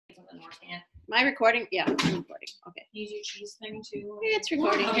something more, Stan? Am I recording? Yeah, I'm recording. Okay. Use your cheese thing too. Yeah, it's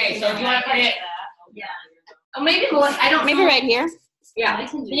recording. Okay, so if you want to put it, yeah. Oh, maybe more. I don't. Maybe right here. Yeah.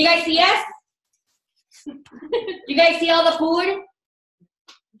 Can you guys see us? You guys see all the food?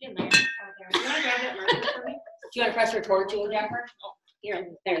 In there. Do you want to grab that marker for me? Do you want to press record too, Jennifer? Oh, here,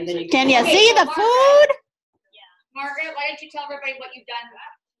 there. And then you Can you Okay, see so the food? Margaret, why don't you tell everybody what you've done?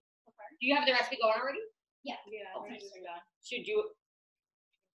 Do you have the recipe going already? Yeah. Okay. Should you?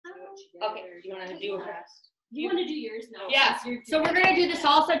 Okay. Do you want to do? You want to do yours now? Yeah. So we're gonna do the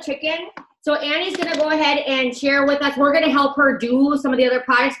salsa chicken. So Annie's gonna go ahead and share with us. We're gonna help her do some of the other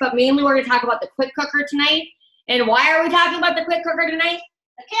products, but mainly we're gonna talk about the quick cooker tonight. And why are we talking about the quick cooker tonight?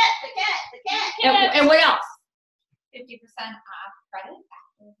 The kit. And what else? 50% off credit.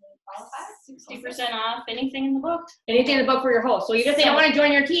 60% off anything in the book. Anything in the book for your host. So you just say I want to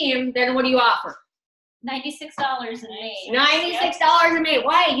join your team. Then what do you offer? $96 in May. $96 a May.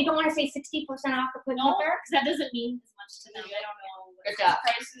 Why? You don't want to say 60% off the quick No, cooker? because that doesn't mean as much to them. They don't know. Good job.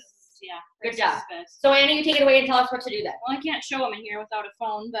 Prices, yeah. Good prices job. is best. So Annie, you take it away and tell us what to do then. Well, I can't show them in here without a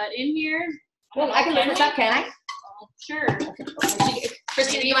phone, but in here. Well, I can lift this up, can I? Oh, sure.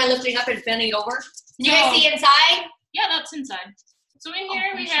 Christina, do you mind lifting up and bending it over? Can you No. guys see inside? Yeah, that's inside. So in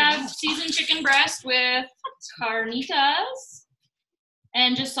here we have seasoned chicken breast with carnitas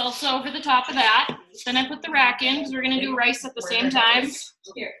and just salsa over the top of that. Then I put the rack in because we're going to do rice at the same time.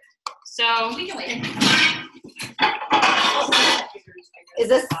 Here. So We can wait. Is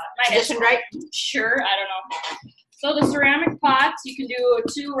this positioned right? sure, I don't know. So the ceramic pots, you can do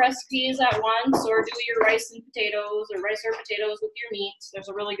 2 recipes at once or do your rice and potatoes or rice or potatoes with your meat. There's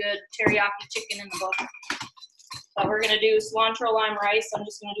a really good teriyaki chicken in the book. But we're going to do cilantro lime rice. I'm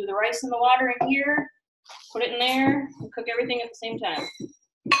just going to do the rice in the water in here, put it in there, and cook everything at the same time.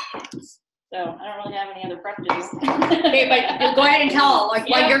 So I don't really have any other prep to do. Okay, but go ahead and tell, like,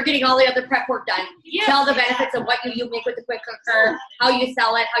 while you're getting all the other prep work done, Yeah. tell the benefits of what you make with the quick cooker, how you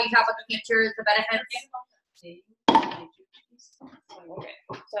sell it, how you talk about the features, the benefits.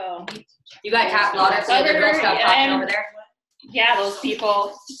 So You got top loader, so the girl stuff talking over there. yeah, those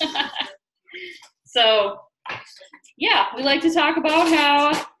people. So yeah, we like to talk about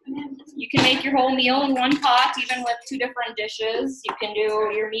how you can make your whole meal in one pot, even with 2 different dishes. You can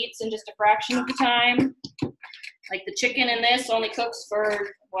do your meats in just a fraction of the time. Like the chicken in this only cooks for,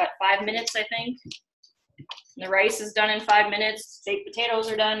 what, 5 minutes, I think. And the rice is done in 5 minutes. Baked potatoes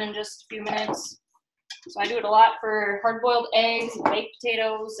are done in just a few minutes. So I do it a lot for hard-boiled eggs, baked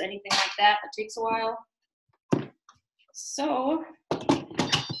potatoes, anything like that that takes a while. So.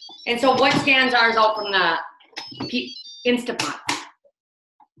 And so what stands ours out from the Instapot?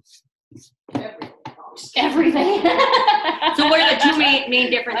 Everything. So what are the 2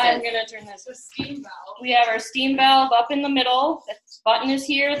 main differences? I'm gonna turn this. The steam valve. We have our steam valve up in the middle. The button is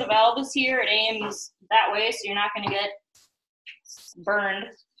here. The valve is here. It aims that way, so you're not gonna get burned.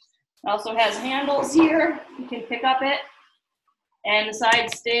 It also has handles here. You can pick up it, and the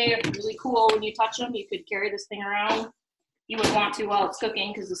sides stay really cool when you touch them. You could carry this thing around. You would want to while it's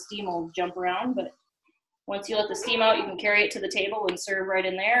cooking because the steam will jump around, but once you let the steam out, you can carry it to the table and serve right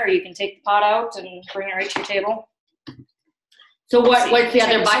in there, or you can take the pot out and bring it right to your table. So what's the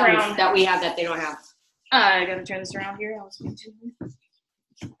other buttons around. that we have that they don't have? I gotta turn this around here.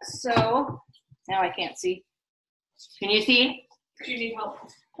 So now I can't see. Can you see? Do you need help?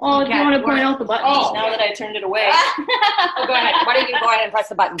 Oh, do you Okay, want to point where? out the buttons Oh. now that I turned it away? Oh, go ahead. Why don't you go ahead and press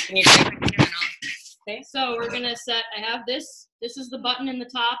the button? Can you see? Okay, so we're gonna set. I have this. This is the button in the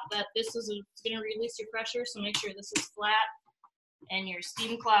top that this is gonna release your pressure. So make sure this is flat and your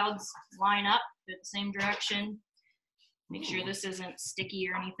steam clouds line up in the same direction. Make sure this isn't sticky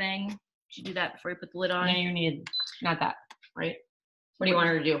or anything. You do that before you put the lid on. No, you need not that, right? What do you want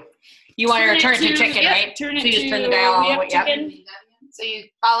her to do? You want her to turn it to chicken, yep, right? Turn it So you to just turn the dial all the way. Yep. chicken. So you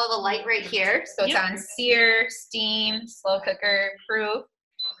follow the light right here. So it's Yep. on sear, steam, slow cooker, proof.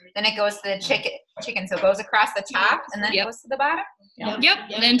 Then it goes to the chicken. So it goes across the top and then it Yep. goes to the bottom. Yep.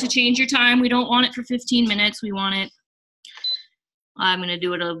 And then to change your time, we don't want it for 15 minutes. We want it. I'm gonna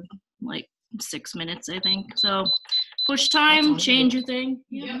do it like 6 minutes, I think. So push time, change your thing.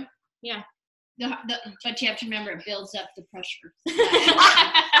 Yep. Yeah. But you have to remember it builds up the pressure.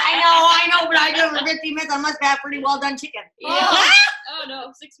 I know, but I do it for 15 minutes. I must have pretty well done chicken. Oh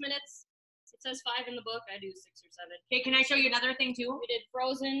no, 6 minutes. It says 5 in the book. I do 6 or 7. Okay, can I show you another thing too? We did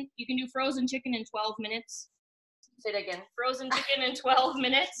frozen. You can do frozen chicken in 12 minutes. Say it again. Frozen chicken in 12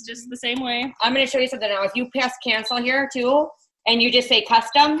 minutes, just the same way. I'm going to show you something now. If you press cancel here too, and you just say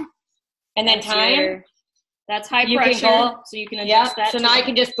custom, and then time. That's high You can pressure, go- so you can Yeah, adjust that. so too. now I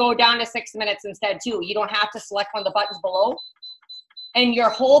can just go down to 6 minutes instead too. You don't have to select one of the buttons below. And your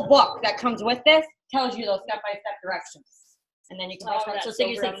whole book that comes with this tells you those step-by-step directions. And then you can press one. So say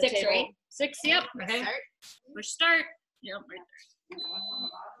you said 6, right? 6, yep. Okay. Push start. Yep, right there.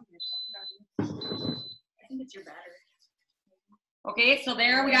 I think it's your battery. Okay, so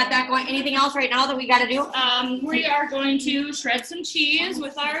there we got that going. Anything else right now that we got to do? We are going to shred some cheese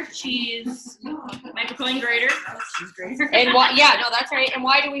with our cheese microplane grater. And why? Yeah, no, that's right. And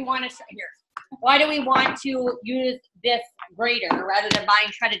why do we want to here? Why do we want to use this grater rather than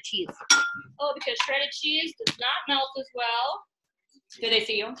buying shredded cheese? Oh, because shredded cheese does not melt as well. Do they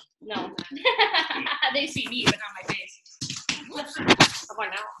see you? No. They see me, but not my face. How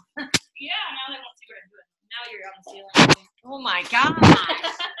about now? Yeah, now they won't see what I'm doing. Now you're on the ceiling. Oh my gosh.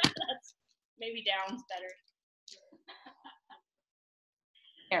 That's maybe down's better.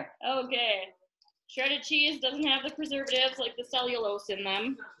 Here. Okay. Shredded cheese doesn't have the preservatives like the cellulose in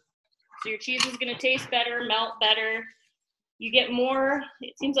them. So your cheese is going to taste better, melt better. You get more,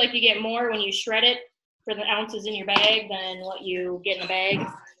 it seems like you get more when you shred it for the ounces in your bag than what you get in a bag.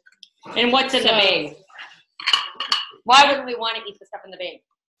 And what's in the bag? Why wouldn't we want to eat the stuff in the bag?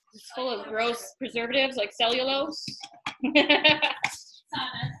 It's full of gross preservatives like cellulose.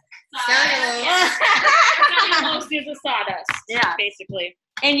 Cellulose is a sawdust. Yeah. Basically.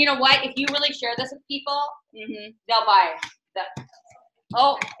 And you know what? If you really share this with people, they'll buy it.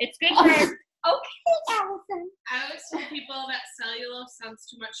 Oh, it's good for Okay, Allison. I always tell people that cellulose sounds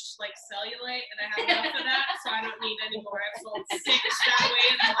too much like cellulite, and I have enough of that, so I don't need any more. I've sold 6 that way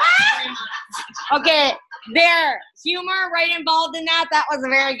in the last 3 months. Okay, there. Humor right involved in that. That was a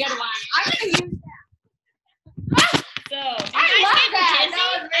very good one. I'm going to use that. So, I love that.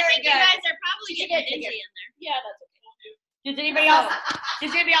 That was very good. You guys are probably getting dizzy in there. yeah, that's okay. Does anybody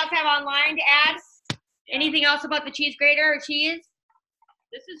else have online to add? Anything else about the cheese grater or cheese?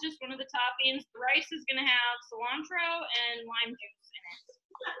 This is just one of the toppings. The rice is going to have cilantro and lime juice in it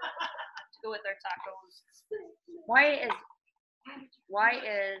to go with our tacos. Why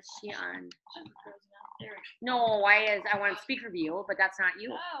is she on? No, I want to speak review, but that's not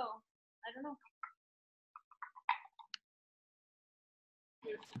you. Oh, I don't know.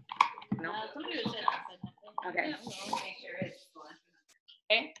 No. Somebody was saying that. Okay.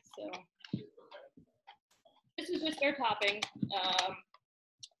 Okay, so this is just our topping.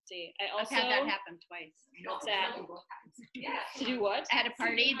 See, I I've also had that happen twice. what's that? To do what? At a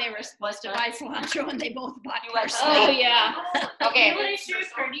party, they were supposed to buy cilantro and they both bought Oh yeah. Okay. What I share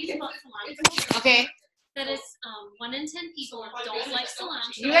parties about cilantro? Okay. That is, 1 in 10 people don't like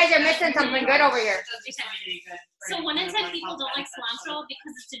cilantro. You guys are missing something good over here. So 1 in 10 people don't like cilantro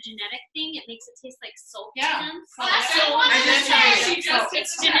because it's a genetic thing. It makes it taste like soap to Yeah. them. So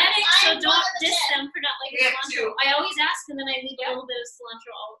It's genetic, so don't diss them for not liking cilantro. I always ask, and then I leave a little bit of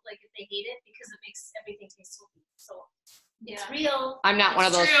cilantro out, like if they hate it, because it makes everything taste soapy. So it's real. I'm not one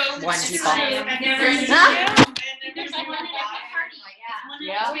of those one It's people. true. Huh? There's one in every party. It's one in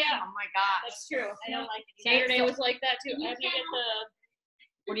Yeah. every yeah. Oh my gosh. That's true. I don't like it. Saturday was like that too. I have to get the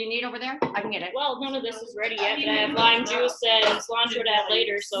What do you need over there? I can get it. well, none of this is ready yet, but I have lime juice and cilantro to add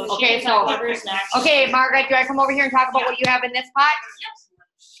later, so Okay, she can so- talk covers next. Okay, Margaret, do I come over here and talk about what you have in this pot?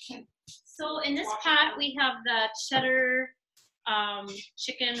 So in this pot, we have the cheddar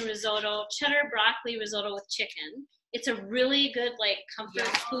chicken risotto, cheddar broccoli risotto with chicken. It's a really good like comfort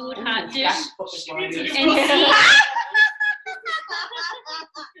food hot dish. And see,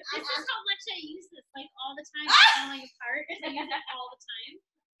 this is how much I use this like all the time. It's falling apart. I use it all the time.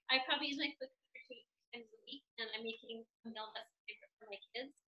 I probably use my quick cooker 2 times a week, and I'm making a meal that's favorite for my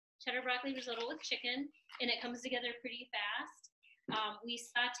kids. Cheddar broccoli risotto with chicken, and it comes together pretty fast. We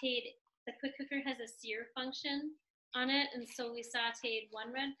sauteed. The quick cooker has a sear function on it, and so we sauteed 1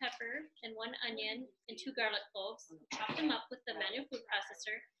 red pepper and 1 onion and 2 garlic cloves. Chopped them up with the manual food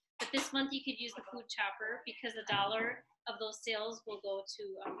processor. But this month you could use the food chopper because $1 of those sales will go to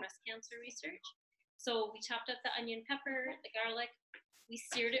breast cancer research. So we chopped up the onion, pepper, the garlic. We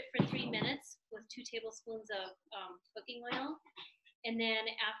seared it for 3 minutes with 2 tablespoons of cooking oil. And then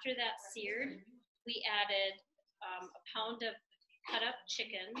after that seared, we added a pound of cut up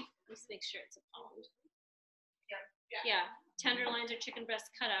chicken. Let's make sure it's a pound. Yeah, tenderloins or chicken breast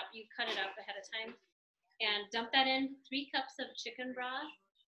cut up. You cut it up ahead of time. And dump that in 3 cups of chicken broth.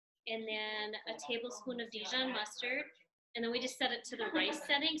 And then a tablespoon of Dijon mustard. And then we just set it to the rice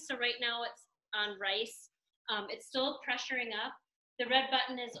setting. So right now it's on rice. It's still pressuring up. The red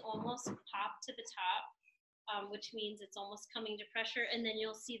button is almost popped to the top, which means it's almost coming to pressure. And then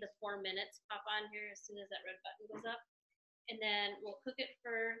you'll see the 4 minutes pop on here as soon as that red button goes up. And then we'll cook it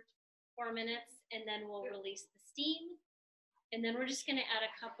for 4 minutes, and then we'll release the steam. And then we're just gonna add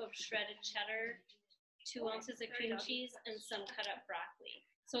a cup of shredded cheddar 2 ounces of cream cheese, and some cut up broccoli.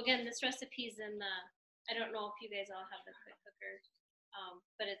 So again, this recipe's in the, I don't know if you guys all have the quick cooker,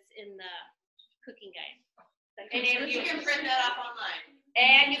 but it's in the cooking guide. And if you can print that off online.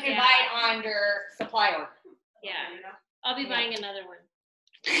 And you can buy it on your supply order. Yeah, I'll be buying another one.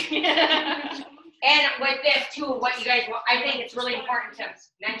 And with this too, what you guys, I think it's really important to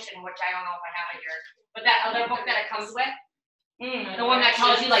mention, which I don't know if I have it here, but that other book that it comes with, the one that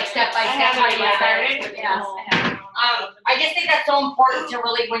tells you like step by step how to get started. Yeah. I just think that's so important to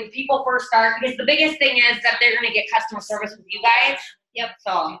really, when people first start, because the biggest thing is that they're gonna get customer service with you guys. Yep.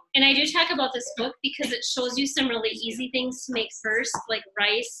 So. And I do talk about this book because it shows you some really easy things to make first, like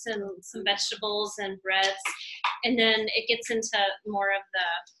rice and some vegetables and breads. And then it gets into more of the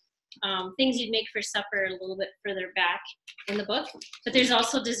things you'd make for supper a little bit further back in the book. But there's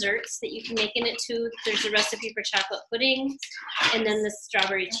also desserts that you can make in it too. There's a recipe for chocolate pudding and then the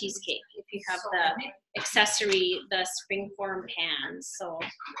strawberry cheesecake if you have the accessory, the springform pans. So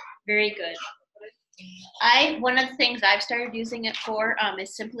very good. One of the things I've started using it for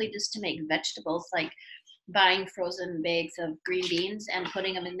is simply just to make vegetables, like buying frozen bags of green beans and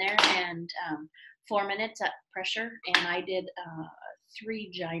putting them in there, and 4 minutes at pressure. And I did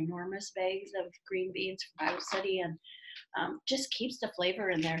 3 ginormous bags of green beans for Bible study, and just keeps the flavor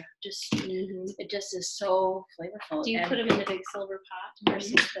in there. Just it just is so flavorful. Do you put them in the big silver pot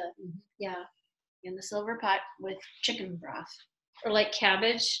versus the in the silver pot with chicken broth? or like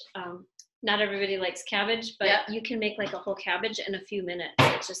cabbage? Not everybody likes cabbage, but you can make like a whole cabbage in a few minutes.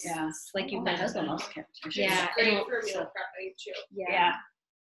 It's just like you've my been. husband loves cabbage. Yeah. Great for meal prepping too.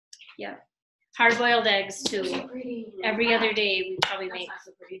 Yeah. Hard-boiled eggs too. Every other day we probably make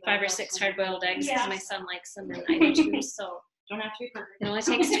 5 or 6 hard-boiled eggs because my son likes them and I do too. So Don't have to be perfect. it only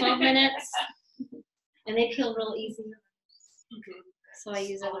takes 12 minutes, and they peel real easy. So I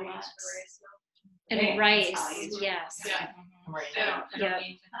use it a lot. And rice, yes. Yeah.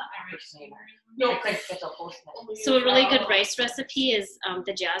 So a really good rice recipe is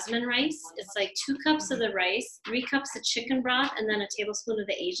the jasmine rice. It's like 2 cups of the rice, 3 cups of chicken broth, and then a tablespoon of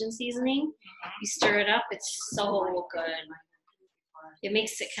the Asian seasoning. You stir it up. It's so good. It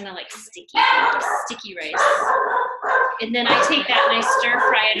makes it kind of like sticky rice. And then I take that and I stir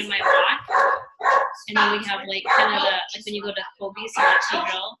fry it in my wok. And then we have like kind of like when you go to Kobe's or to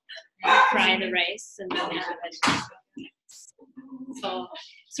grill, you fry the rice and then add the vegetables.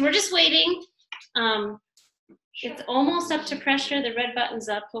 So we're just waiting. It's almost up to pressure. The red button's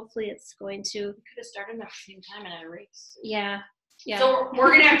up. Hopefully it's going to. We could have started at the same time in a race. Yeah. So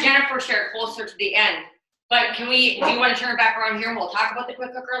we're gonna have Jennifer share it closer to the end. But do you want to turn it back around here and we'll talk about the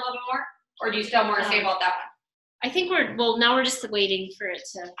quick cooker a little bit more? Or do you still want to say about that one? I think now we're just waiting for it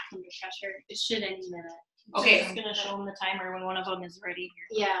to come to pressure. It should any minute. Okay. I'm just gonna show them the timer when one of them is ready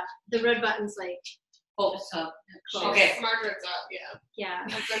here. Yeah. The red button's like. Close. Close. Okay. Margaret's up, Yeah.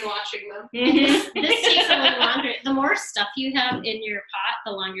 I've been watching them. This takes a little longer. The more stuff you have in your pot,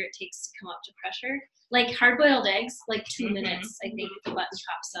 the longer it takes to come up to pressure. Like hard-boiled eggs, like 2 minutes, I think the button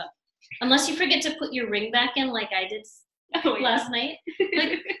pops up. Unless you forget to put your ring back in, like I did last night.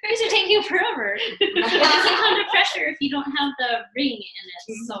 Like these are taking forever. It doesn't come to pressure if you don't have the ring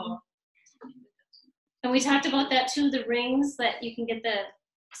in it. So, and we talked about that too. The rings that you can get the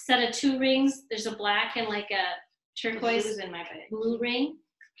set of 2 rings. There's a black and like a turquoise in my bag. blue ring.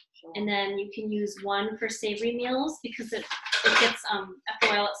 And then you can use one for savory meals because it gets after a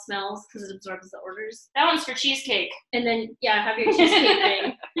while it smells because it absorbs the odors. That one's for cheesecake. And then have your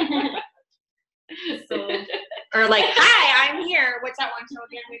cheesecake ring. So Or like, hi, I'm here. What's that one show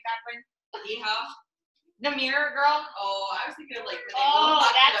again way back when? The Mirror Girl? Oh, I was thinking of like.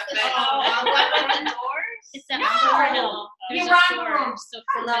 That's the it's that No. There's You're a on 4, room. so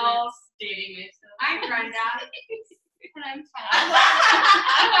 4 Hello. minutes. Dating myself. I'm Brenda. And I'm fine.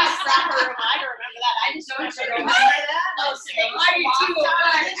 I was soccer room. I remember that. I just don't remember that. Oh, same. I do too.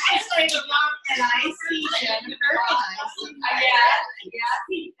 It's like the mom and I see Jennifer.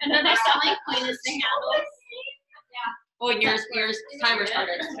 Yeah. Another selling point is the handles. Oh, and yours timer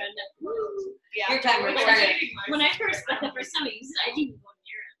started. Yeah. Your timer started. When I the first time I used it, I didn't go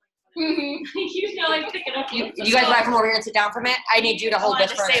near it. I pick it up. You guys want to come over here and sit down for a minute? I need you to hold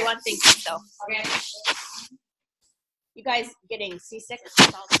this I for wanted to say one thing quick though. Okay. You guys getting seasick?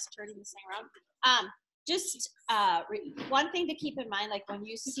 I'll just turning this thing around. Just one thing to keep in mind, like when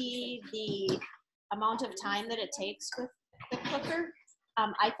you see the amount of time that it takes with the cooker,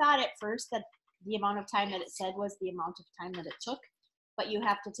 I thought at first that the amount of time that it said was the amount of time that it took, but you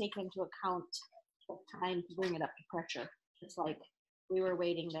have to take into account time to bring it up to pressure. It's like we were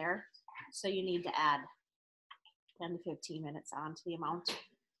waiting there, so you need to add 10 to 15 minutes onto the amount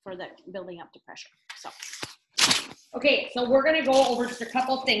for the building up to pressure. So Okay, so we're gonna go over just a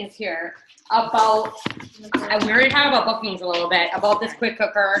couple things here about, we already talked about bookings a little bit, about this quick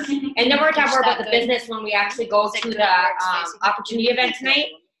cooker. And then we're gonna talk more about the business when we actually go to the opportunity event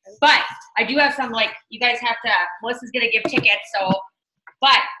tonight. But I do have some, like, you guys have to, Melissa's gonna give tickets, so.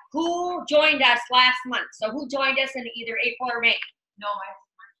 But who joined us last month? So who joined us in either April or May? No,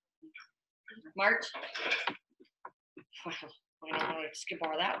 March? Wow, I don't know, skip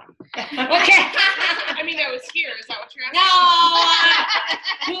over that one. Okay. I mean, I was here. Is that what you're asking?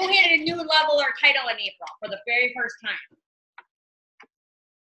 No! Who hit a new level or title in April for the very first time?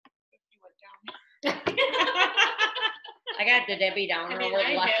 I got the Debbie Downer over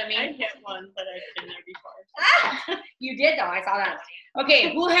the left of me. I hit one, but I've been there before. You did though, I saw that.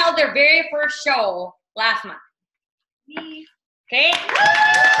 Okay, who held their very first show last month? Me. Okay?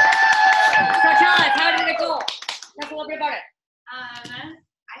 So tell us, how did it go? Tell us a little bit about it.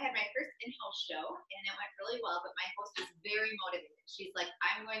 I had my first in-house show and it went really well, but my host was very motivated. She's like,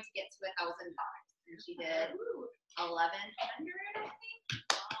 I'm going to get to $1,000. And she did 1,100, I think.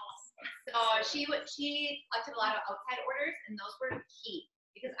 So she collected a lot of outside orders, and those were key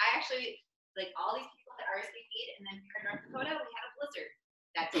because I actually, like, all these people that RSVP'd, and then here in North Dakota we had a blizzard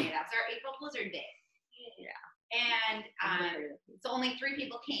that day. That was our April blizzard day. Yeah. And so only 3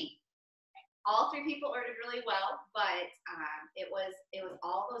 people came. All 3 people ordered really well, but it was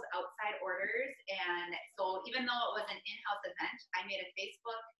all those outside orders, and so even though it was an in-house event, I made a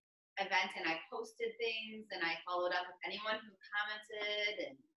Facebook event and I posted things and I followed up with anyone who commented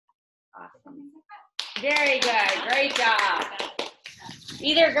and. Awesome. Very good. Great job.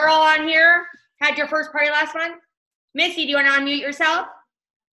 Either girl on here had your first party last month? Missy, do you want to unmute yourself?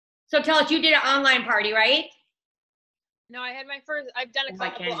 So tell us, you did an online party, right? No, I had my first. I've done a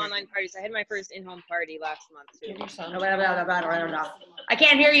couple online parties. I had my first in-home party last month too. I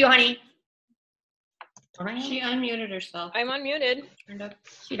can't hear you, honey. She unmuted herself. I'm unmuted.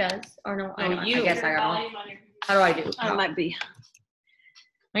 She does. Or no, I Oh, don't. you. I guess I don't know. How do I do? I might be.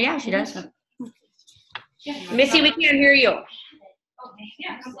 Oh, yeah, she does. Missy, we can't hear you.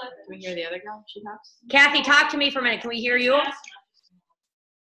 Can we hear the other girl? She talks. Kathy, talk to me for a minute. Can we hear you? You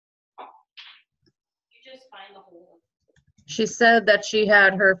just find the hole. She said that she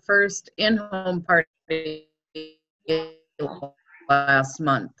had her first in-home party last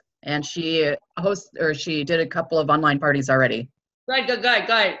month, and she did a couple of online parties already.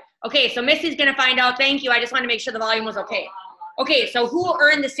 Good. Okay, so Missy's gonna find out. Thank you. I just wanted to make sure the volume was okay. Okay, so who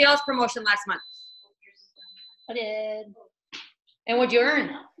earned the sales promotion last month? I did. And what'd you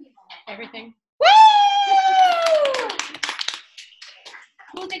earn? Everything. Woo!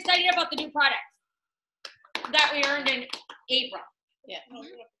 Who's excited about the new products that we earned in April? Yeah.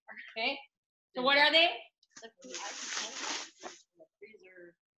 Okay. So what are they?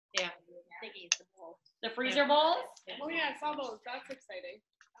 Yeah. The freezer bowls? Oh yeah, I saw those. That's exciting.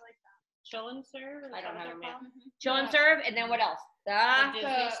 I like that. Chill and serve. I don't have them yet. Chill and serve, and then what else? The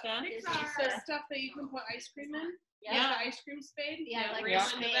stuff that you can put ice cream in. Yeah. The ice cream spade. Yeah, like we're Yeah.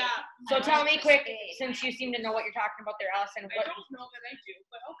 into that. So tell me quick, since you seem to know what you're talking about there, Allison. I don't know that I do,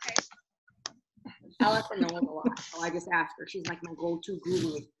 but okay. Allison knows a lot, so I just asked her. She's like my go-to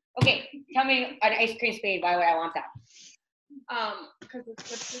guru. Okay, tell me an ice cream spade. Why would I want that? Because it's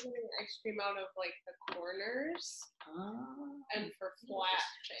good for getting ice cream out of like the corners and for flat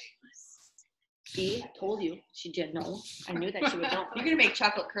things. See, I told you. She did know. I knew that she would know. You're gonna make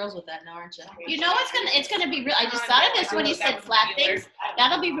chocolate curls with that now, aren't you? You know it's gonna be real. I just thought of this when you said flat things.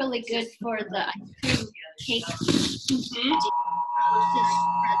 That'll be really good for the ice cream cake.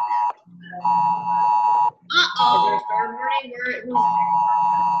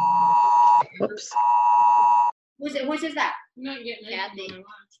 Whoops. Whose is that? I'm not getting Kathy.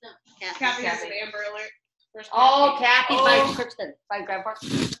 Kathy has an Amber Alert. Where's Oh, Kathy? Kathy by Kristen. By Grandpa.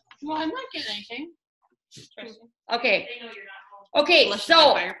 Well, I'm not getting anything. Okay. Okay,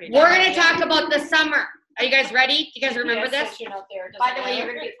 so we're gonna talk about the summer. Are you guys ready? You guys remember this? By the way, you're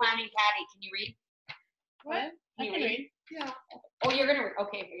gonna be planning Patty. Can you read? What? Can you I can read? read. Yeah. Oh, you're gonna read.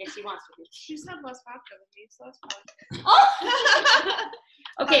 Okay, I guess she wants to read. She's had less vodka than me, so that's fine. Oh!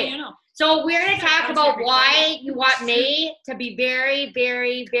 Okay, You know. so we're gonna talk about why you want May to be very,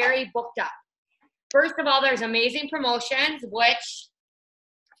 very, very booked up. First of all, there's amazing promotions, which,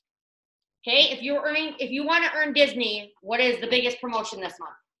 okay, if you want to earn Disney, what is the biggest promotion this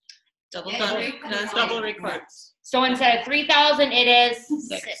month? Double records. So instead of 3,000, it is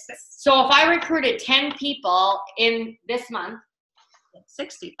 6. So if I recruited 10 people in this month,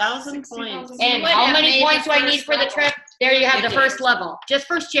 60,000 points. and how many points do I need for the trip? There you have the first level. Just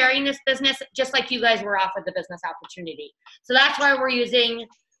for sharing this business, just like you guys were offered the business opportunity. So that's why we're using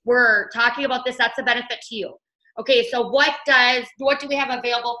we're talking about this, that's a benefit to you. Okay, so what do we have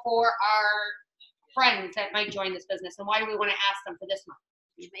available for our friends that might join this business, and why do we want to ask them for this month?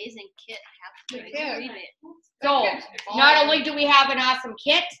 Amazing kit. So not only do we have an awesome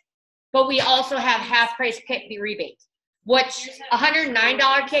kit, but we also have half price kit rebate, which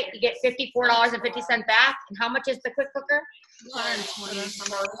 $109 kit, you get $54.50 back. And how much is the quick cooker?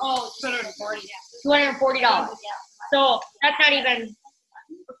 Oh, $240. So that's not even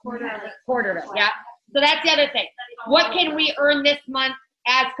a quarter of it. Yeah. So that's the other thing. What can we earn this month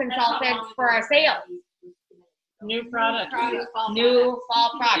as consultants for our sales? New product. New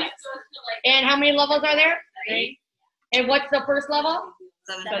fall products. And how many levels are there? 3. And what's the first level?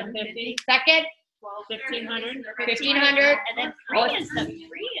 750. Second? 1500. 1500. And then free is the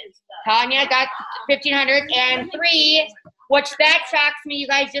Tanya got 1500. And 3, which that shocks me, you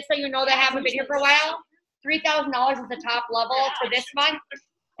guys, just so you know that I haven't been here for a while. $3,000 is the top level for this month,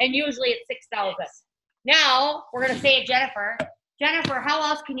 and usually it's 6,000. Now we're gonna say it, Jennifer. Jennifer, how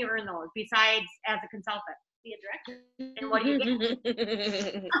else can you earn those besides as a consultant? Be a director. And what do you get?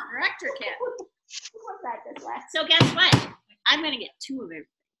 Director kit. So guess what? I'm gonna get 2 of it.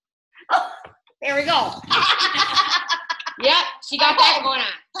 There we go. Yep, she got that going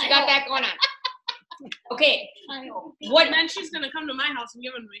on. She got that going on. Okay. What? And then she's gonna come to my house and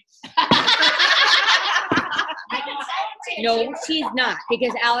give them to me. No, she's not,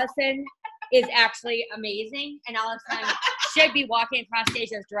 because Allison is actually amazing, and Allison should be walking across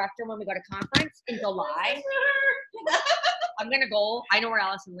stage as director when we go to conference in July. I'm gonna go. I know where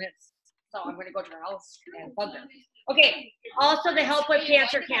Allison lives, so I'm gonna go to her house and bug her. Okay. Also, the Help with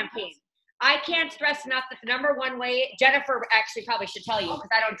Cancer campaign. I can't stress enough that the number one way, Jennifer actually probably should tell you,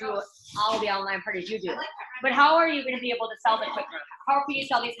 because I don't do all the online parties you do. But how are you going to be able to sell the quick? How can you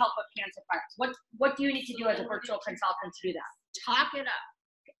sell these Help with Cancer products? What do you need to do as a virtual consultant to do that? Talk it up.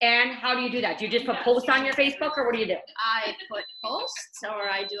 And how do you do that? Do you just put posts on your Facebook, or what do you do? I put posts, or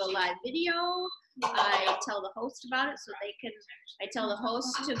I do a live video. I tell the host about it, so they can. I tell the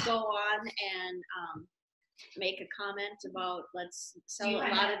host to go on and make a comment about, let's sell a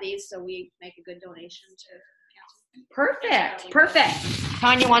lot of these so we make a good donation to cancer. Perfect.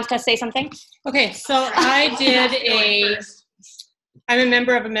 Tanya wants to say something. Okay, so I'm a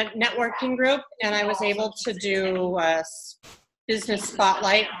member of a networking group, and I was able to do a business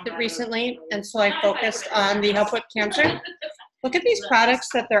spotlight recently, and so I focused on the Help with Cancer. Look at these products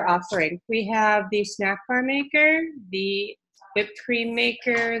that they're offering. We have the snack bar maker, the whipped cream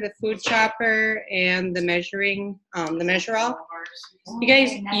maker, the food chopper, and the measure-all. You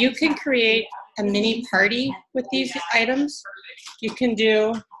guys, you can create a mini party with these items. You can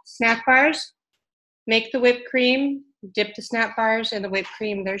do snack bars, make the whipped cream, dip the snack bars in the whipped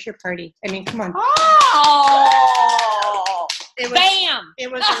cream. There's your party. I mean, come on. Oh! Bam! It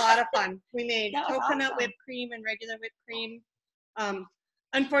was a lot of fun. We made coconut whipped cream and regular whipped cream.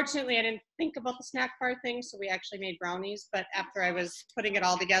 Unfortunately, I didn't think about the snack bar thing, so we actually made brownies. But after I was putting it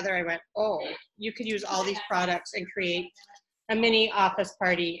all together, I went, oh, you could use all these products and create a mini office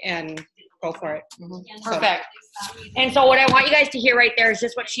party and go for it. Perfect. And so what I want you guys to hear right there is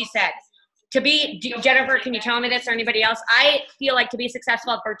just what she said. Jennifer, can you tell me this or anybody else? I feel like to be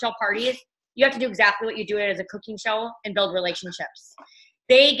successful at virtual parties, you have to do exactly what you do as a cooking show and build relationships.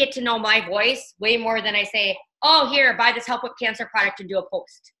 They get to know my voice way more than I say, oh, here, buy this Help with Cancer product and do a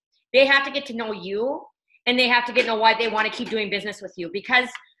post. They have to get to know you, and they have to get to know why they want to keep doing business with you. Because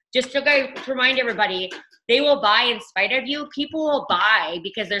just to remind everybody, they will buy in spite of you. People will buy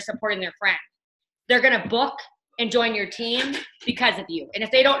because they're supporting their friend. They're going to book and join your team because of you. And if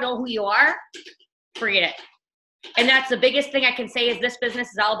they don't know who you are, forget it. And that's the biggest thing I can say is this business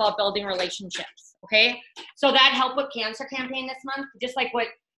is all about building relationships, okay? So that Help with Cancer campaign this month, just like what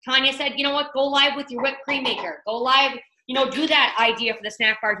Tanya said, you know what, go live with your whipped cream maker. Go live, do that idea for the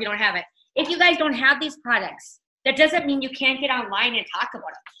snack bar if you don't have it. If you guys don't have these products, that doesn't mean you can't get online and talk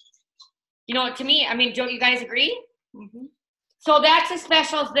about it. To me, don't you guys agree? Mm-hmm. So that's the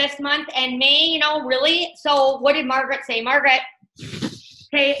specials this month. And May, really, so what did Margaret say? Margaret,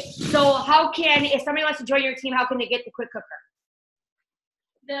 okay, so if somebody wants to join your team, how can they get the quick cooker?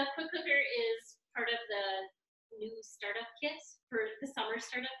 The quick cooker is part of the new startup kits for the summer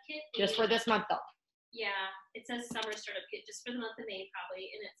startup kit. Just for this month, though. Yeah, it says summer startup kit just for the month of May probably,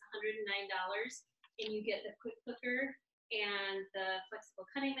 and it's $109. And you get the quick cooker and the flexible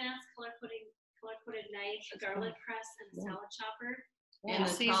cutting mats, color-coded knife, a garlic press, and a salad chopper. And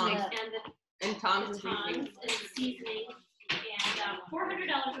the seasoning. And tongs and seasoning. And $400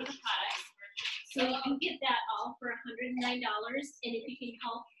 worth of products. So you get that all for $109, and if you can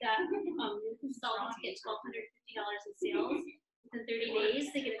help that new consultant get $1,250 in sales, within 30 days,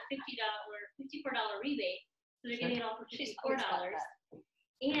 they get a $54 rebate. So they're getting it all for $54.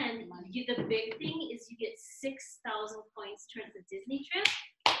 And the big thing is you get 6,000 points towards the Disney trip.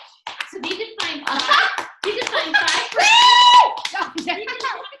 So if you could find five, you could find five friends.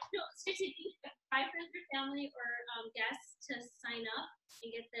 Seriously, five friends or family or guests to sign up and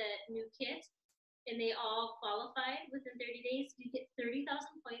get the new kit, and they all qualify within 30 days. You get 30,000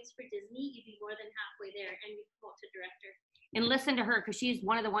 points for Disney. You'd be more than halfway there, and you promote to director. And listen to her because she's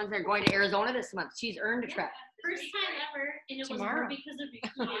one of the ones that are going to Arizona this month. She's earned a trip. First time ever, and it was more because of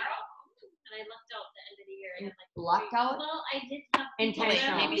recruiting. And I lucked out the end of the year. I had like Lucked out? Well, I did have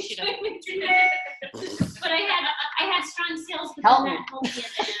Intentional. Maybe she doesn't. But I had strong sales, but Help then me. that helped me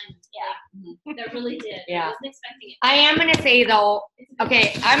at the end. Yeah, that really did. Yeah. I wasn't expecting it. I am going to say though,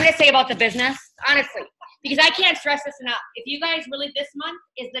 okay, I'm going to say about the business, honestly, because I can't stress this enough. If you guys really, this month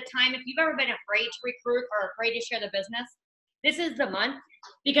is the time, if you've ever been afraid to recruit or afraid to share the business, this is the month,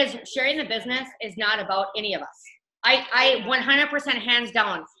 because sharing the business is not about any of us. I 100% hands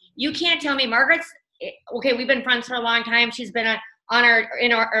down. You can't tell me Margaret's, okay, we've been friends for a long time. She's been on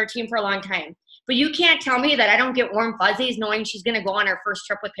our team for a long time. But you can't tell me that I don't get warm fuzzies knowing she's going to go on her first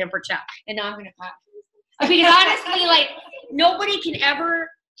trip with Pampered Chef. And now I'm going to clap. Because honestly, like, nobody can ever,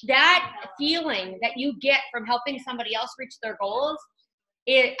 that feeling that you get from helping somebody else reach their goals,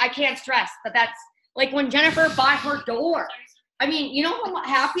 I can't stress that that's, like when Jennifer bought her door. I mean, you know how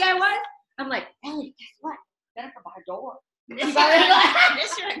happy I was? I'm like, Ellie, guess what? Jennifer bought a door. This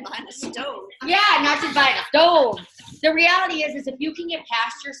year I'm buying a stove. Yeah, not just buying a stove. The reality is if you can get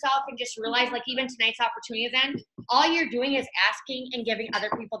past yourself and just realize, like even tonight's opportunity event, all you're doing is asking and giving other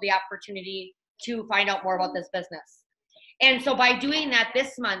people the opportunity to find out more about this business. And so by doing that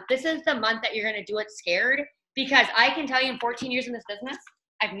this month, this is the month that you're going to do it scared, because I can tell you in 14 years in this business,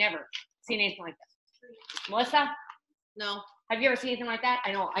 I've never seen anything like this. Melissa? No. Have you ever seen anything like that?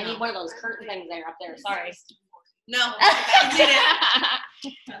 I know. I need one of those curtain things there up there. Sorry. No.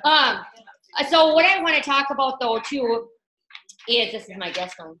 So what I want to talk about though too is, this is my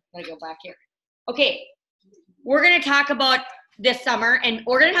guest phone. I'm gonna go back here. Okay, we're gonna talk about this summer, and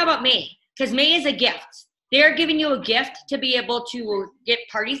we're gonna talk about May, because May is a gift. They're giving you a gift to be able to get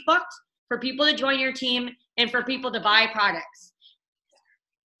parties booked, for people to join your team, and for people to buy products.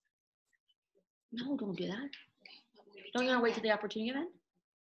 No, don't do that. Don't you want to wait till the opportunity event?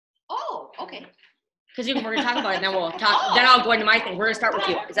 Oh, okay. Because we're going to talk about it, and then we'll talk. Then I'll go into my thing. We're going to start with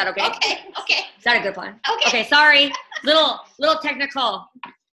you. Is that okay? Okay. Is that a good plan? Okay. Okay, sorry. Little technical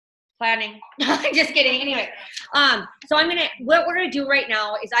planning. Just kidding. Anyway, so what we're going to do right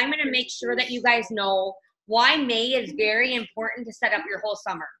now is I'm going to make sure that you guys know why May is very important to set up your whole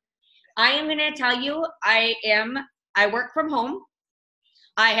summer. I am going to tell you, I work from home.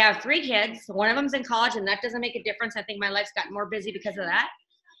 I have 3 kids. One of them's in college, and that doesn't make a difference. I think my life's gotten more busy because of that.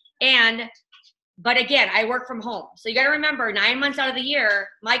 But again, I work from home. So you got to remember, 9 months out of the year,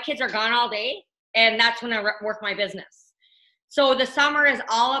 my kids are gone all day, and that's when I work my business. So the summer is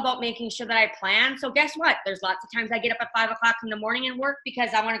all about making sure that I plan. So guess what? There's lots of times I get up at 5 o'clock in the morning and work because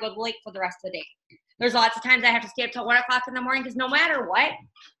I want to go late for the rest of the day. There's lots of times I have to stay up till 1 o'clock in the morning because no matter what,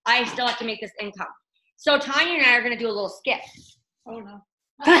 I still have to make this income. So Tanya and I are going to do a little skit. Oh, no.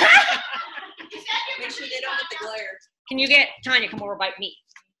 Make sure they don't get the glare. Can you get Tanya come over by me?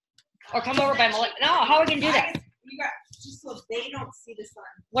 Or come over by Melissa? No, how are we going to do this? You got, just so they don't see the sun.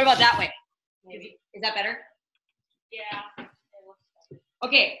 What about that way? Maybe. Is that better? Yeah.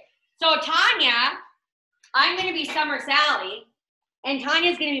 Okay, so Tanya, I'm going to be Summer Sally, and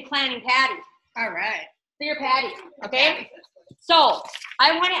Tanya's going to be planning Patty. All right. So you're Patty, okay? So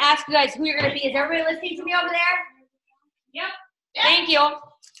I want to ask you guys who you're going to be. Is everybody listening to me over there? Yep. Thank you.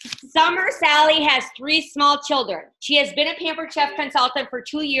 Summer Sally has 3 small children. She has been a Pampered Chef consultant for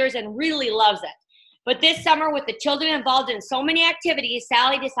 2 years and really loves it. But this summer, with the children involved in so many activities,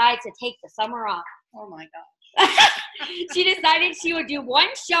 Sally decides to take the summer off. Oh my gosh. She decided she would do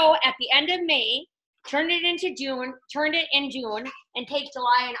 1 show at the end of May, turned it in June, and take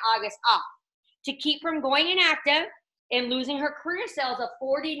July and August off to keep from going inactive and losing her career sales of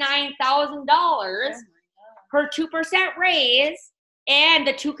 $49,000, her 2% raise, and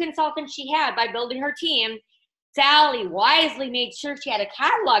the 2 consultants she had by building her team. Sally wisely made sure she had a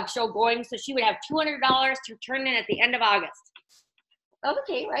catalog show going so she would have $200 to turn in at the end of August. That was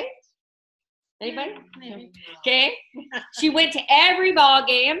okay, right? Anybody? Maybe. Okay. She went to every ball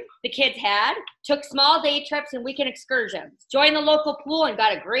game the kids had, took small day trips and weekend excursions, joined the local pool and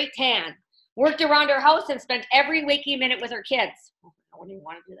got a great tan, worked around her house and spent every waking minute with her kids. I wouldn't even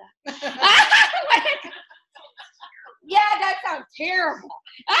want to do that. Yeah, that sounds terrible.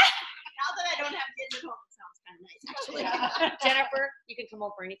 Now that I don't have kids at home, it sounds kind of nice, actually. Jennifer, you can come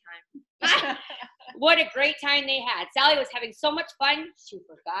over anytime. What a great time they had. Sally was having so much fun, she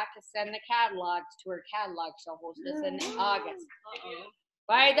forgot to send the catalogs to her catalog show hostess in August.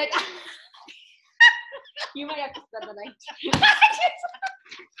 By the you might have to spend the night.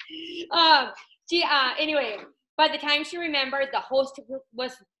 Anyway, by the time she remembered, the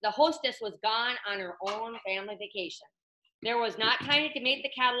hostess was gone on her own family vacation. There was not time to make the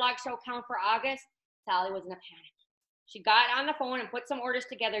catalog show count for August. Sally was in a panic. She got on the phone and put some orders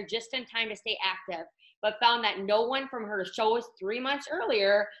together just in time to stay active, but found that no one from her shows 3 months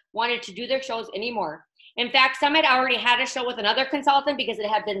earlier wanted to do their shows anymore. In fact, some had already had a show with another consultant because it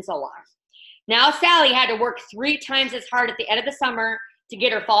had been so long. Now Sally had to work 3 times as hard at the end of the summer to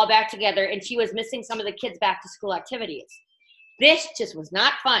get her fall back together, and she was missing some of the kids' back to school activities. This just was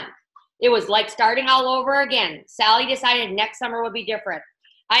not fun. It was like starting all over again. Sally decided next summer would be different.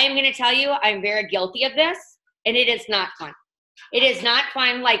 I am going to tell you, I'm very guilty of this, and it is not fun. It is not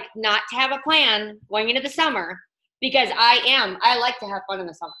fun, like, not to have a plan going into the summer, because I like to have fun in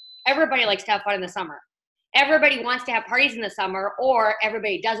the summer. Everybody likes to have fun in the summer. Everybody wants to have parties in the summer, or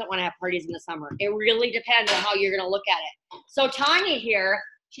everybody doesn't want to have parties in the summer. It really depends on how you're going to look at it. So Tanya here,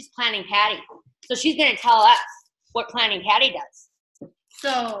 she's planning Patty. So she's going to tell us what planning Patty does.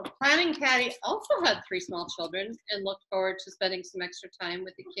 So planning Patty also had 3 small children and looked forward to spending some extra time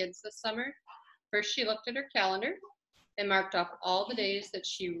with the kids this summer. First, she looked at her calendar and marked off all the days that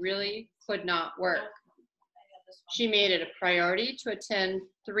she really could not work. She made it a priority to attend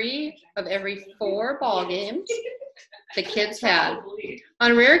 3 of every 4 ball games the kids had.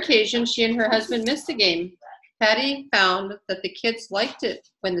 On rare occasions, she and her husband missed a game. Patty found that the kids liked it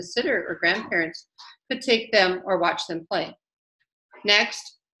when the sitter or grandparents could take them or watch them play.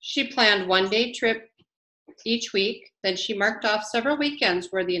 Next, she planned 1-day trip each week. Then she marked off several weekends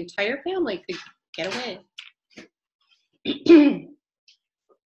where the entire family could get away.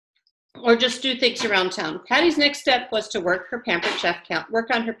 Or just do things around town. Patty's next step was to work on her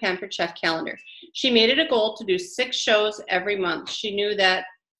Pampered Chef calendar. She made it a goal to do 6 shows every month. She knew that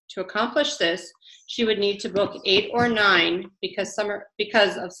to accomplish this, she would need to book 8 or 9 because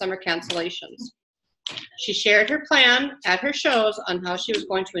of summer cancellations. She shared her plan at her shows on how she was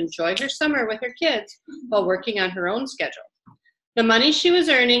going to enjoy her summer with her kids while working on her own schedule. The money she was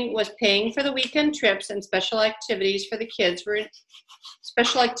earning was paying for the weekend trips and special activities that the kids were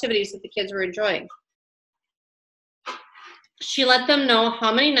enjoying. She let them know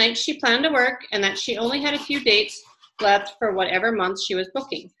how many nights she planned to work and that she only had a few dates left for whatever month she was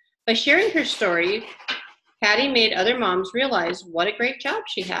booking. By sharing her story, Patty made other moms realize what a great job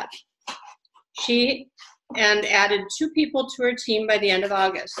she had. She added 2 people to her team by the end of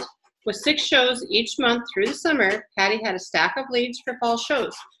August. With 6 shows each month through the summer, Patty had a stack of leads for fall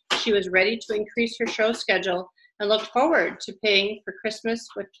shows. She was ready to increase her show schedule and looked forward to paying for Christmas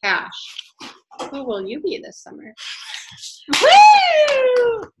with cash. Who will you be this summer?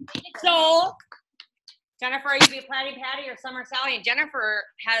 Woo! So, Jennifer, are you be planning Patty or Summer Sally? And Jennifer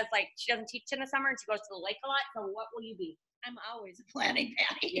has, she doesn't teach in the summer and she goes to the lake a lot. So what will you be? I'm always planning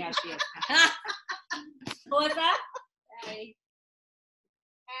Patty. Yeah, she is. Melissa? Patty.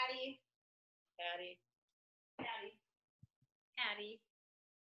 Patty. Patty. Patty. Patty.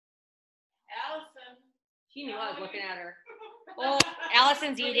 Allison. She knew I was looking at her. Oh,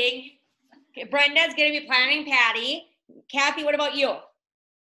 Allison's eating. Okay, Brenda's going to be planning Patty. Kathy, what about you?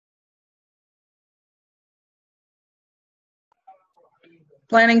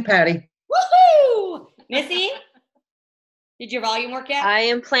 Planning Patty. Woohoo! Missy? Did your volume work yet? I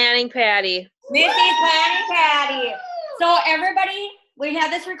am planning Patty. Missy's planning Patty. So everybody, we have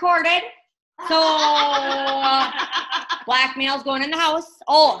this recorded. So blackmail's going in the house.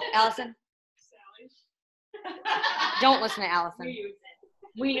 Oh, Allison. Don't listen to Allison.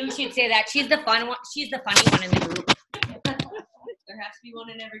 We knew she'd say that. She's the fun one. She's the funny one in the group. There has to be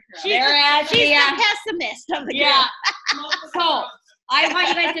one in every crowd. She's the pessimist of the group. So I want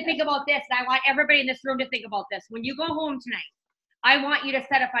you guys to think about this, and I want everybody in this room to think about this. When you go home tonight, I want you to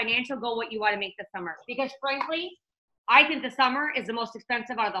set a financial goal what you want to make this summer. Because frankly, I think the summer is the most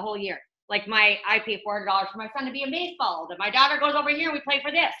expensive out of the whole year. Like I pay $400 for my son to be in baseball. Then my daughter goes over here and we play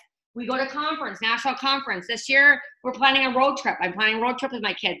for this. We go to conference, national conference. This year, we're planning a road trip. I'm planning a road trip with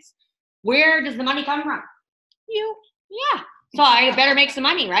my kids. Where does the money come from? You. Yeah. So I better make some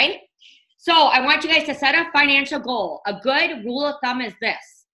money, right? So I want you guys to set a financial goal. A good rule of thumb is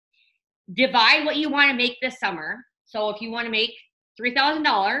this. Divide what you want to make this summer. So if you want to make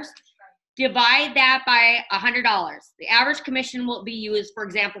 $3,000, divide that by $100. The average commission will be used, for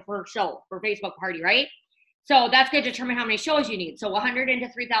example, for a show, for a Facebook party, right? So that's going to determine how many shows you need. So 100 into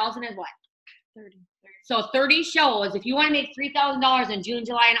 3,000 is what? So 30 shows. If you want to make $3,000 in June,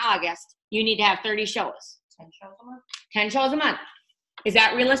 July, and August, you need to have 30 shows. 10 shows a month. 10 shows a month. Is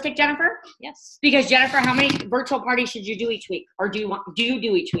that realistic, Jennifer? Yes. Because Jennifer, how many virtual parties should you do each week, or do you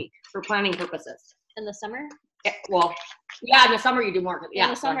do each week for planning purposes? In the summer? Well, yeah, in the summer you do more. Yeah, in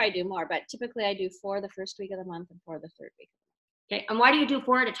the summer I do more, but typically I do 4 the first week of the month and 4 the third week. Okay, and why do you do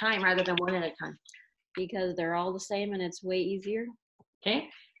 4 at a time rather than 1 at a time? Because they're all the same and it's way easier. Okay.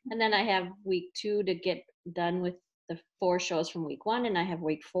 And then I have week 2 to get done with the 4 shows from week 1, and I have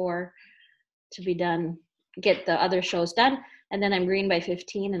week 4 to be done, get the other shows done, and then I'm green by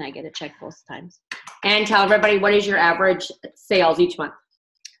 15 and I get a check both times. And tell everybody, what is your average sales each month?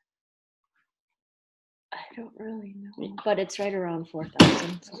 I don't really know, but it's right around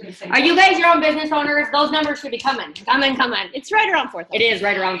 4,000. Are you guys your own business owners? Those numbers should be coming. Coming. It's right around 4,000. It is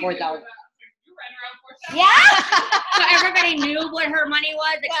right around 4,000. You're right around 4,000. Yeah. So everybody knew what her money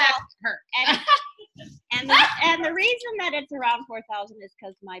was except her. And the reason that it's around 4,000 is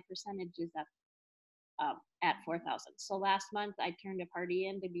because my percentage is up at 4,000. So last month I turned a party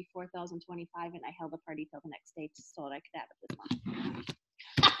in to be 4,025, and I held the party till the next day so that I could have it this month.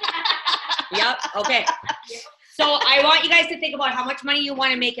 Yep. Okay. So I want you guys to think about how much money you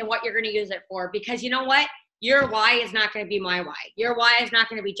want to make and what you're going to use it for, because you know what? Your why is not going to be my why. Your why is not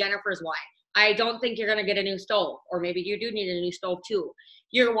going to be Jennifer's why. I don't think you're going to get a new stove, or maybe you do need a new stove too.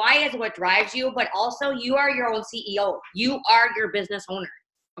 Your why is what drives you, but also you are your own CEO. You are your business owner.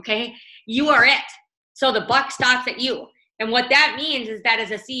 Okay. You are it. So the buck stops at you. And what that means is that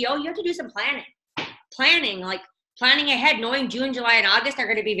as a CEO, you have to do some planning, like planning ahead, knowing June, July, and August are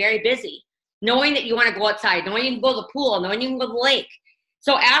going to be very busy. Knowing that you want to go outside, knowing you can go to the pool, knowing you can go to the lake.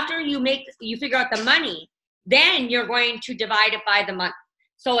 So after you figure out the money, then you're going to divide it by the month.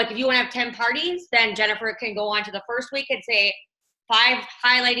 So like if you want to have 10 parties, then Jennifer can go on to the first week and say 5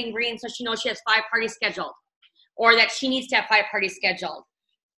 highlighting green, so she knows she has 5 parties scheduled, or that she needs to have 5 parties scheduled.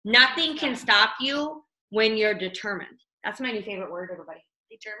 Nothing can stop you when you're determined. That's my new favorite word, everybody.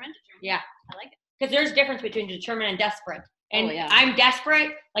 Determined? Yeah. I like it. Because there's a difference between determined and desperate. And Oh, yeah. I'm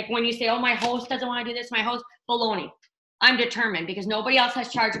desperate, like when you say, oh, my host doesn't want to do this, my host, baloney. I'm determined because nobody else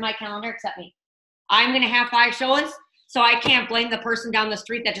has charge of my calendar except me. I'm going to have 5 shows, so I can't blame the person down the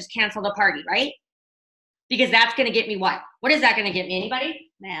street that just canceled a party, right? Because that's going to get me what? What is that going to get me?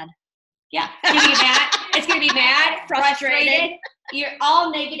 Anybody? Mad. Yeah. It's going to be mad. It's going to be mad, frustrated. You're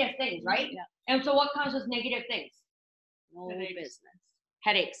all negative things, right? Yeah. And so what comes with negative things? No business.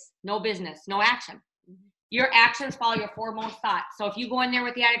 Headaches, no business, no action. Your actions follow your foremost thoughts. So if you go in there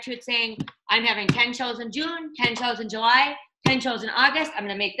with the attitude saying, I'm having 10 shows in June, 10 shows in July, 10 shows in August, I'm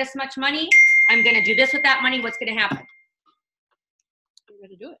going to make this much money, I'm going to do this with that money, what's going to happen? You're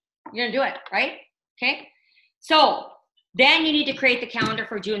going to do it. You're going to do it, right? Okay. So then you need to create the calendar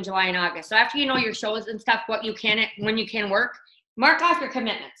for June, July, and August. So after you know your shows and stuff, what you can, when you can work, mark off your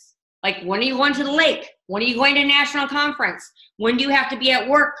commitments. Like when are you going to the lake? When are you going to a national conference? When do you have to be at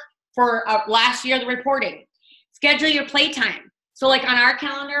work for last year, the reporting? Schedule your playtime. So like on our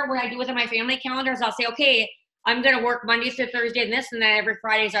calendar, what I do within my family calendar is I'll say, okay, I'm going to work Monday through Thursday and this, and then every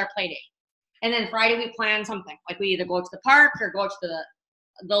Friday is our play day. And then Friday we plan something. Like we either go to the park or go to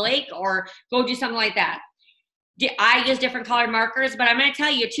the lake or go do something like that. I use different colored markers, but I'm going to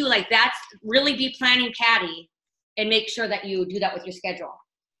tell you too, like that's really be planning Patty and make sure that you do that with your schedule.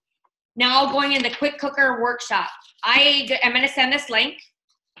 Now going in the quick cooker workshop, I'm going to send this link,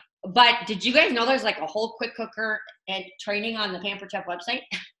 but did you guys know there's like a whole quick cooker and training on the Pampered Chef website?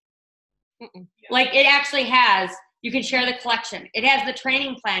 Like it actually has, you can share the collection. It has the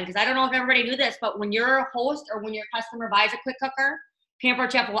training plan, because I don't know if everybody knew this, but when you're a host or when your customer buys a quick cooker,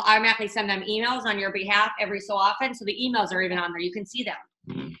 Pampered Chef will automatically send them emails on your behalf every so often. So the emails are even on there. You can see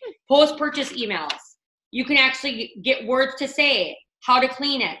them. Post-purchase emails. You can actually get words to say, how to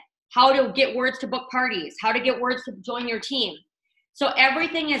clean it, how to get words to book parties, how to get words to join your team. So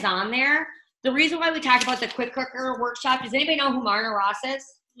everything is on there. The reason why we talk about the quick cooker workshop, does anybody know who Marna Ross is?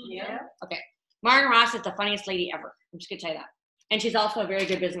 Yeah. Okay. Marna Ross is the funniest lady ever. I'm just going to tell you that. And she's also a very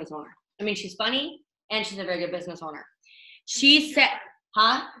good business owner. I mean, she's funny and she's a very good business owner. She said,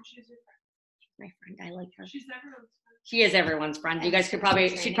 huh? She's your My friend. friend, I like her. She's everyone's friend. She is everyone's friend. You guys could probably,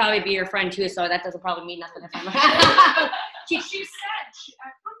 she'd probably be your friend too, so that doesn't probably mean nothing if I'm She said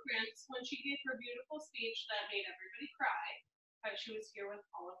at conference when she gave her beautiful speech that made everybody cry, that she was here with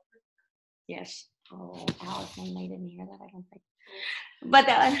all of her friends. Yes. Oh, Allison, I didn't hear that, I don't think. But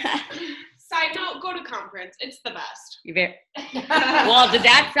that Side note, go to conference. It's the best. you very well, did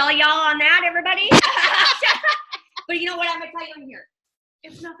that sell y'all on that, everybody? But you know what I'm gonna tell you in here?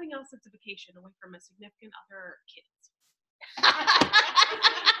 If nothing else, it's a vacation away from a significant other kids.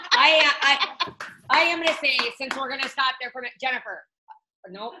 I am gonna say, since we're gonna stop there for a minute, Jennifer.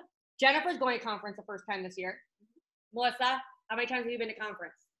 Nope. Jennifer's going to conference the first time this year. Melissa, how many times have you been to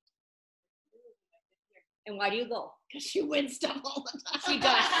conference? And why do you go? Because she wins stuff all the time. She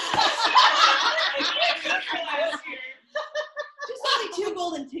does. Just only 2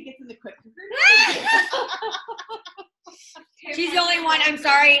 golden tickets in the quick. She's the only one. I'm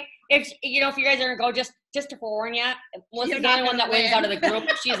sorry. If you guys are gonna go, just to forewarn you, Melissa's the only one that wins out of the group.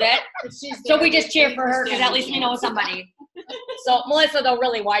 She's it. So we just cheer for her because at least we know somebody. So Melissa, though,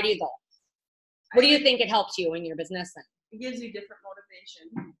 really, why do you go? What do you think it helps you in your business? It gives you different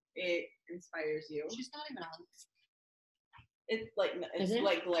motivation. It inspires you. She's not even on. It's like Is it?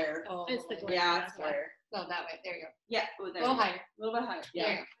 like glare. Oh, It's the glare. Yeah, it's glare. No, that way. There you go. Yeah, oh, there. Go higher. A little bit higher. There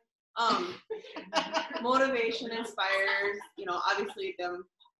Yeah. you go. Motivation inspires. Obviously them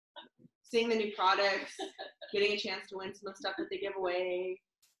seeing the new products, getting a chance to win some of the stuff that they give away.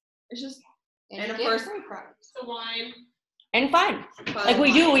 It's just And of you get course- free products. The wine. And fun. fun. Like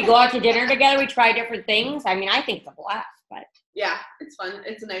we do. We go out to dinner together. We try different things. I mean, I think it's a blast. But Yeah, it's fun.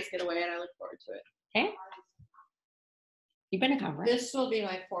 It's a nice getaway, and I look forward to it. you've been to conference. This will be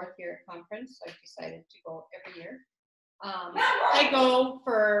my 4th year at conference. I've decided to go every year. I go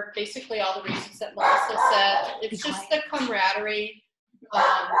for basically all the reasons that Melissa said. It's just the camaraderie,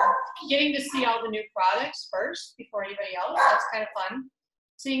 getting to see all the new products first before anybody else. That's kind of fun.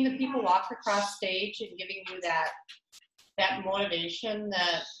 Seeing the people walk across stage and giving you that motivation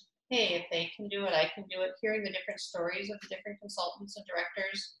that, hey, if they can do it, I can do it. Hearing the different stories of the different consultants and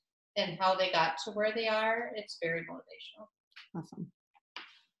directors and how they got to where they are, it's very motivational. Awesome.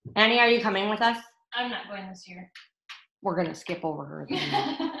 Annie, are you coming with us? I'm not going this year. We're gonna skip over her.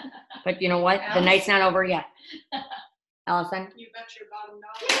 But you know what? The night's not over yet. Allison. You bet your bottom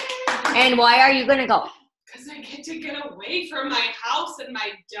dollar. And why are you gonna go? Because I get to get away from my house and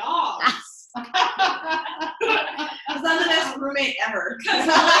my dogs. Because I'm the best roommate ever. Because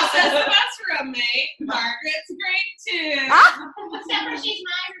Melissa's the best roommate. Margaret's great too. Except for she's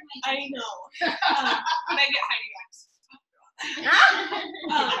my roommate. I know. But I get Heidi Wax.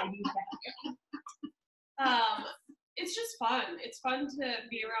 It's just fun. It's fun to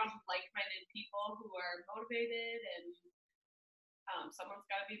be around like-minded people who are motivated, and someone's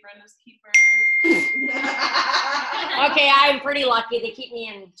got to be Brenda's keeper. Okay, I'm pretty lucky. They keep me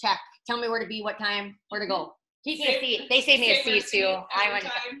in check. Tell me where to be, what time, where to go. Keep me a seat. They save me a seat too.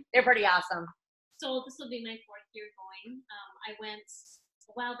 They're pretty awesome. So this will be my 4th year going. I went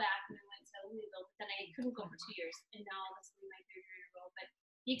a while back and I went to Louisville, but then I couldn't go for 2 years, and now this will be my 3rd year in a row. But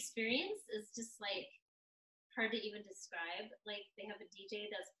the experience is just hard to even describe. Like, they have a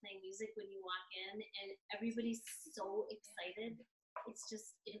DJ that's playing music when you walk in, and everybody's so excited. It's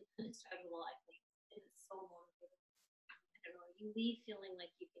just indescribable, I think. It's so motivating. I don't know. You leave feeling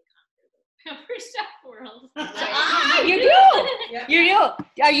like you can conquer the pepper stuff world. You do. You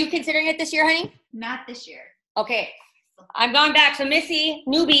do. Are you considering it this year, honey? Not this year. Okay. I'm going back. So Missy,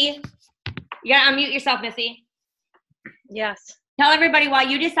 newbie, you gotta unmute yourself, Missy. Yes. Tell everybody why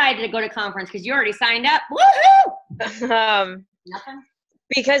you decided to go to conference, because you already signed up. Woohoo! Nothing?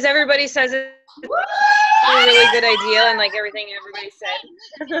 Because everybody says it's a really good idea, and like everything everybody said.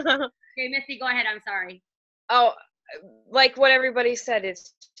 Okay, Missy, go ahead. I'm sorry. Oh, like what everybody said, it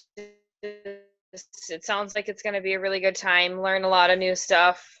sounds like it's going to be a really good time, learn a lot of new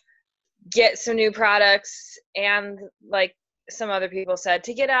stuff, get some new products, and like some other people said,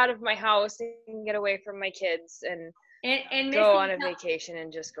 to get out of my house and get away from my kids and Missy, go on a vacation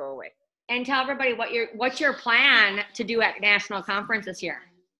and just go away. And tell everybody what's your plan to do at national conference this year?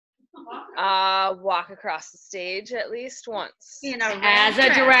 Walk across the stage at least once. As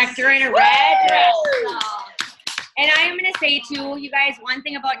a director in a red dress. And I am going to say too, you guys, one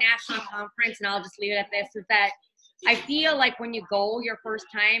thing about national conference, and I'll just leave it at this, is that I feel like when you go your first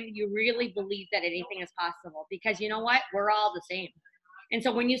time, you really believe that anything is possible, because you know what? We're all the same. And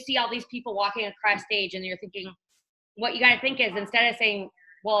so when you see all these people walking across stage and you're thinking, what you got to think is, instead of saying,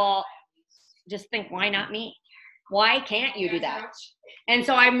 well, just think, why not me? Why can't you do that? And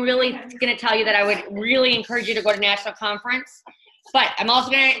so I'm really going to tell you that I would really encourage you to go to national conference. But I'm also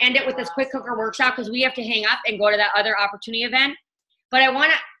going to end it with this quick cooker workshop, because we have to hang up and go to that other opportunity event. But I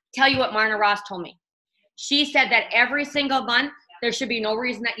want to tell you what Marna Ross told me. She said that every single month, there should be no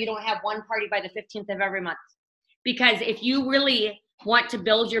reason that you don't have one party by the 15th of every month. Because if you really want to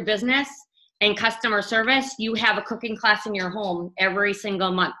build your business and customer service, you have a cooking class in your home every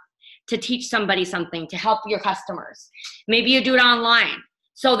single month to teach somebody something, to help your customers. Maybe you do it online.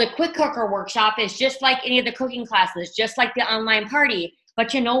 So the quick cooker workshop is just like any of the cooking classes, just like the online party.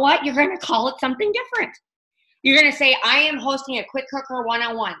 But you know what? You're going to call it something different. You're going to say, I am hosting a quick cooker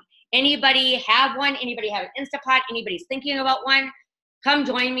one-on-one. Anybody have one? Anybody have an Instapot? Anybody's thinking about one? Come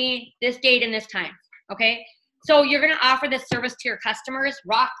join me this date and this time, okay? So you're going to offer this service to your customers,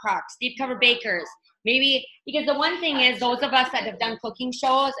 Rock Procs, Deep Cover Bakers, maybe, because the one thing is those of us that have done cooking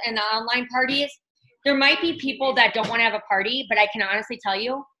shows and the online parties, there might be people that don't want to have a party, but I can honestly tell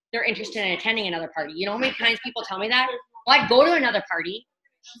you, they're interested in attending another party. You know how many times people tell me that? Well, I'd go to another party.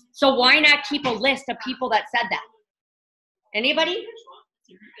 So why not keep a list of people that said that? Anybody?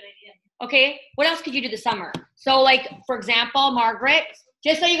 Okay, what else could you do this summer? So like, for example, Margaret,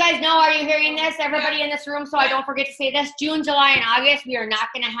 just so you guys know, are you hearing this? Everybody in this room, so I don't forget to say this, June, July, and August, we are not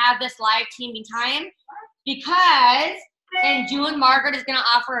gonna have this live teaming time because in June, Margaret is gonna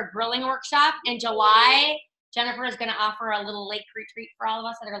offer a grilling workshop. In July, Jennifer is gonna offer a little lake retreat for all of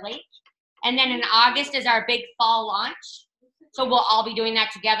us that are late. And then in August is our big fall launch. So we'll all be doing that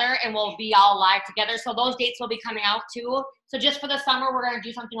together and we'll be all live together. So those dates will be coming out too. So just for the summer, we're gonna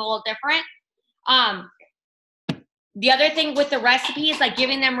do something a little different. The other thing with the recipes, like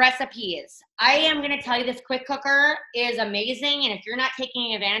giving them recipes. I am gonna tell you this quick cooker is amazing. And if you're not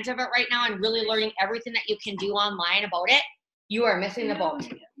taking advantage of it right now and really learning everything that you can do online about it, you are missing the boat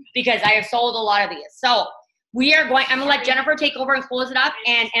because I have sold a lot of these. So I'm gonna let Jennifer take over and close it up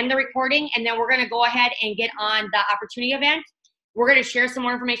and end the recording. And then we're gonna go ahead and get on the opportunity event. We're gonna share some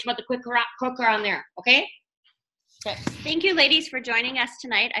more information about the quick cooker on there, okay? Okay. Thank you, ladies, for joining us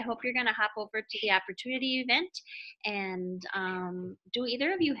tonight. I hope you're gonna hop over to the opportunity event. And do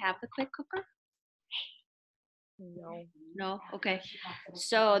either of you have the quick cooker? No. No? Okay.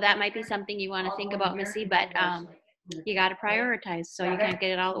 So that might be something you wanna think about, Missy, but you gotta prioritize, so you can't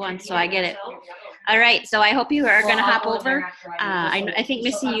get it all at once, so I get it. All right, so I hope you are gonna hop over. I think,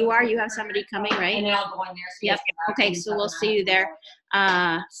 Missy, you have somebody coming, right? And then I'll go in there. Yep, okay, so we'll see you there.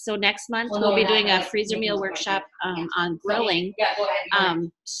 So next month, we'll be doing a freezer meal workshop on grilling. Yeah, go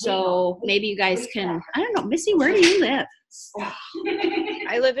ahead. So maybe you guys can, I don't know, Missy, where do you live?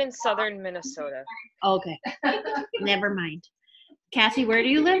 I live in southern Minnesota. Okay, never mind. Kathy, where do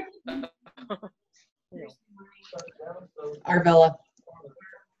you live? Arvilla.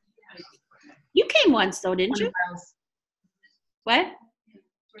 You came once though, didn't you? What?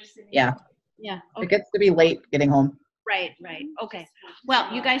 Yeah. Yeah. It gets to be late getting home. Right. Okay.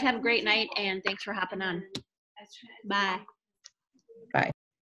 Well, you guys have a great night and thanks for hopping on. Bye. Bye.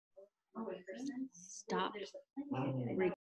 Stop.